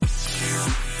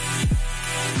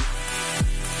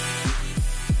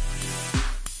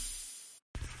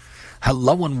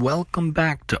Hello and welcome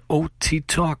back to OT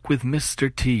Talk with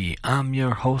Mr. T. I'm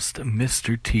your host,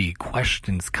 Mr. T.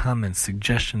 Questions, comments,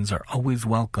 suggestions are always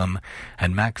welcome at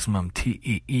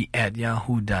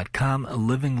MaximumTEE@yahoo.com.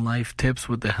 Living life tips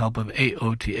with the help of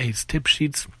AOTA's tip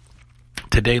sheets.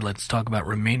 Today, let's talk about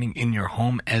remaining in your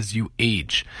home as you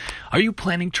age. Are you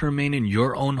planning to remain in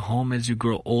your own home as you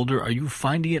grow older? Are you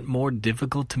finding it more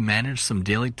difficult to manage some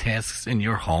daily tasks in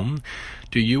your home?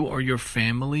 Do you or your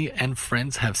family and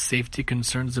friends have safety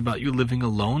concerns about you living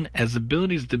alone? As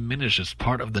abilities diminish as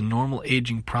part of the normal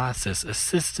aging process,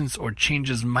 assistance or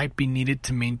changes might be needed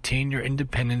to maintain your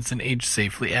independence and age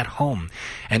safely at home.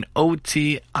 An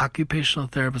OT, occupational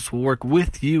therapist, will work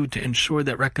with you to ensure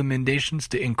that recommendations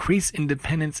to increase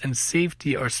independence and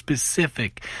safety are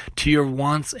specific to your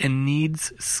wants and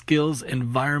needs, skills,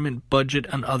 environment, budget,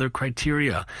 and other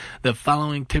criteria. The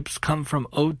following tips come from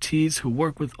OTs who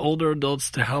work with older adults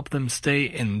to help them stay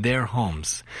in their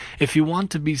homes. If you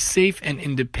want to be safe and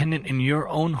independent in your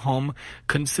own home,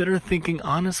 consider thinking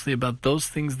honestly about those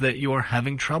things that you are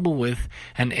having trouble with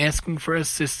and asking for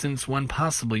assistance when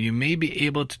possible. You may be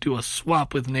able to do a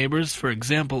swap with neighbors, for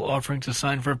example, offering to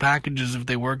sign for packages if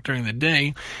they work during the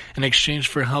day in exchange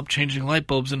for help changing light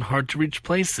bulbs in hard-to-reach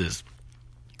places.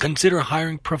 Consider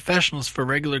hiring professionals for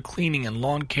regular cleaning and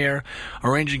lawn care,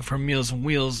 arranging for Meals and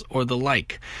Wheels, or the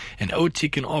like. An OT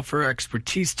can offer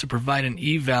expertise to provide an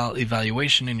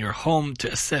evaluation in your home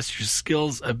to assess your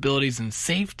skills, abilities, and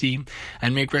safety,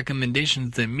 and make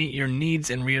recommendations that meet your needs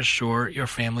and reassure your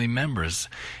family members.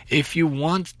 If you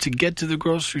want to get to the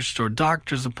grocery store,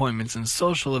 doctor's appointments, and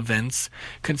social events,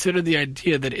 consider the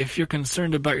idea that if you're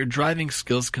concerned about your driving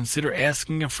skills, consider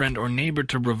asking a friend or neighbor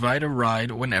to provide a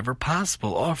ride whenever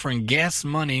possible. Offering gas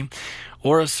money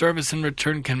or a service in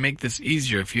return can make this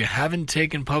easier. If you haven't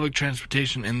taken public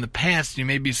transportation in the past, you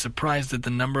may be surprised at the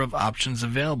number of options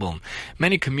available.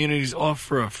 Many communities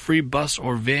offer a free bus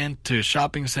or van to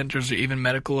shopping centers or even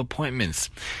medical appointments.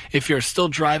 If you're still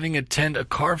driving, attend a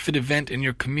CarFit event in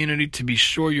your community to be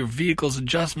sure your vehicle's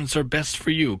adjustments are best for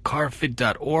you.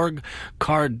 carfit.org,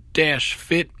 car-fit.org.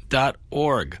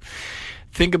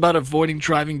 Think about avoiding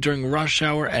driving during rush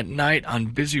hour, at night, on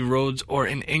busy roads, or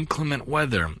in inclement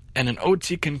weather. And an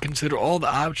OT can consider all the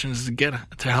options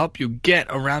to help you get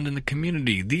around in the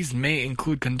community. These may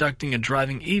include conducting a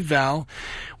driving eval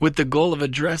with the goal of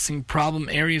addressing problem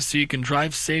areas so you can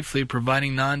drive safely,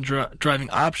 providing non-driving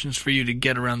options for you to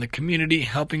get around the community,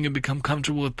 helping you become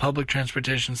comfortable with public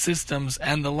transportation systems,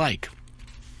 and the like.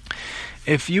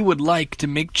 If you would like to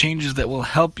make changes that will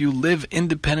help you live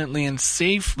independently and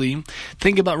safely,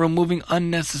 think about removing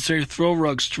unnecessary throw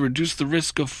rugs to reduce the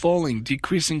risk of falling,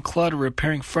 decreasing clutter,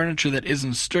 repairing furniture that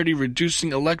isn't sturdy,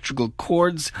 reducing electrical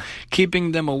cords,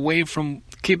 keeping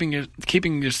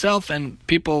yourself and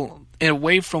people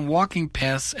away from walking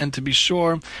paths, and to be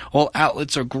sure all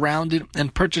outlets are grounded,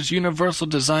 and purchase universal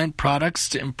design products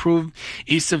to improve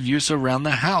ease of use around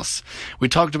the house. We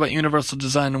talked about universal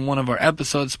design in one of our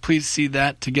episodes. Please see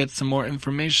that to get some more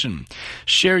information.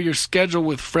 Share your schedule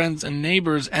with friends and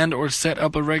neighbors, and or set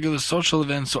up a regular social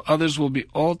event so others will be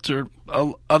alerted,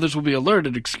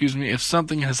 if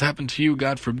something has happened to you,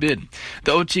 God forbid.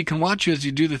 The OT can watch you as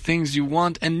you do the things you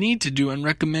want and need to do and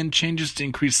recommend changes to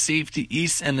increase safety,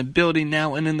 ease, and ability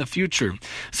now and in the future.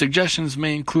 Suggestions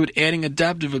may include adding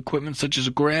adaptive equipment such as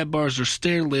grab bars or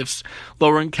stair lifts,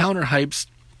 lowering counter heights,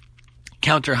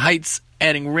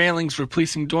 adding railings,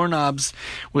 replacing doorknobs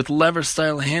with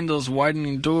lever-style handles,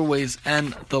 widening doorways,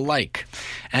 and the like.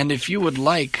 And if you would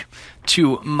like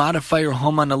to modify your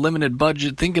home on a limited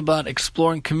budget, think about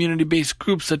exploring community-based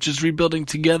groups such as Rebuilding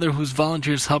Together, whose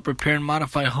volunteers help repair and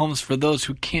modify homes for those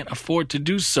who can't afford to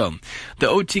do so. The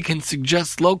OT can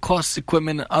suggest low-cost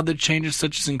equipment and other changes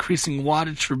such as increasing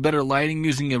wattage for better lighting,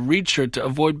 using a reacher to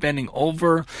avoid bending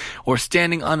over, or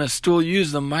standing on a stool.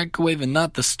 Use the microwave and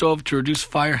not the stove to reduce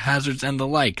fire hazards and the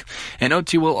like. An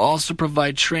OT will also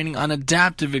provide training on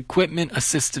adaptive equipment,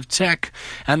 assistive tech,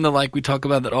 and the like. We talk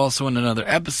about that also in another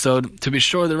episode. To be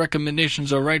sure the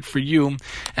recommendations are right for you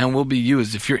and will be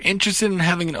used. If you're interested in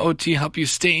having an OT help you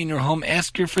stay in your home,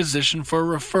 ask your physician for a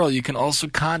referral. You can also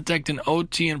contact an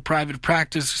OT in private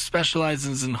practice who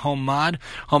specializes in home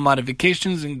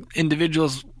modifications, and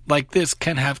individuals like this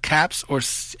can have CAPS or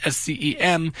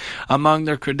SCEM among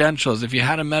their credentials. If you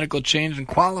had a medical change and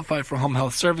qualify for home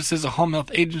health services, a home health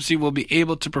agency will be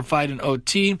able to provide an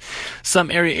OT.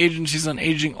 Some area agencies on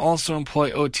aging also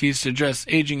employ OTs to address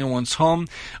aging in one's home.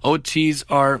 OTs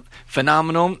are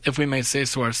phenomenal, if we may say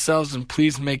so ourselves, and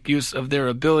please make use of their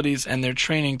abilities and their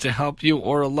training to help you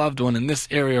or a loved one in this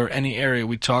area or any area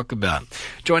we talk about.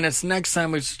 Join us next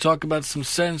time we talk about some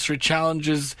sensory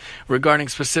challenges regarding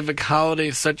specific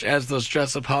holidays such such as those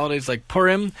dress-up holidays like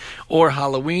Purim or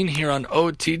Halloween here on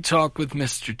OT Talk with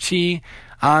Mr. T.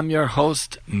 I'm your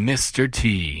host, Mr.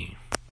 T.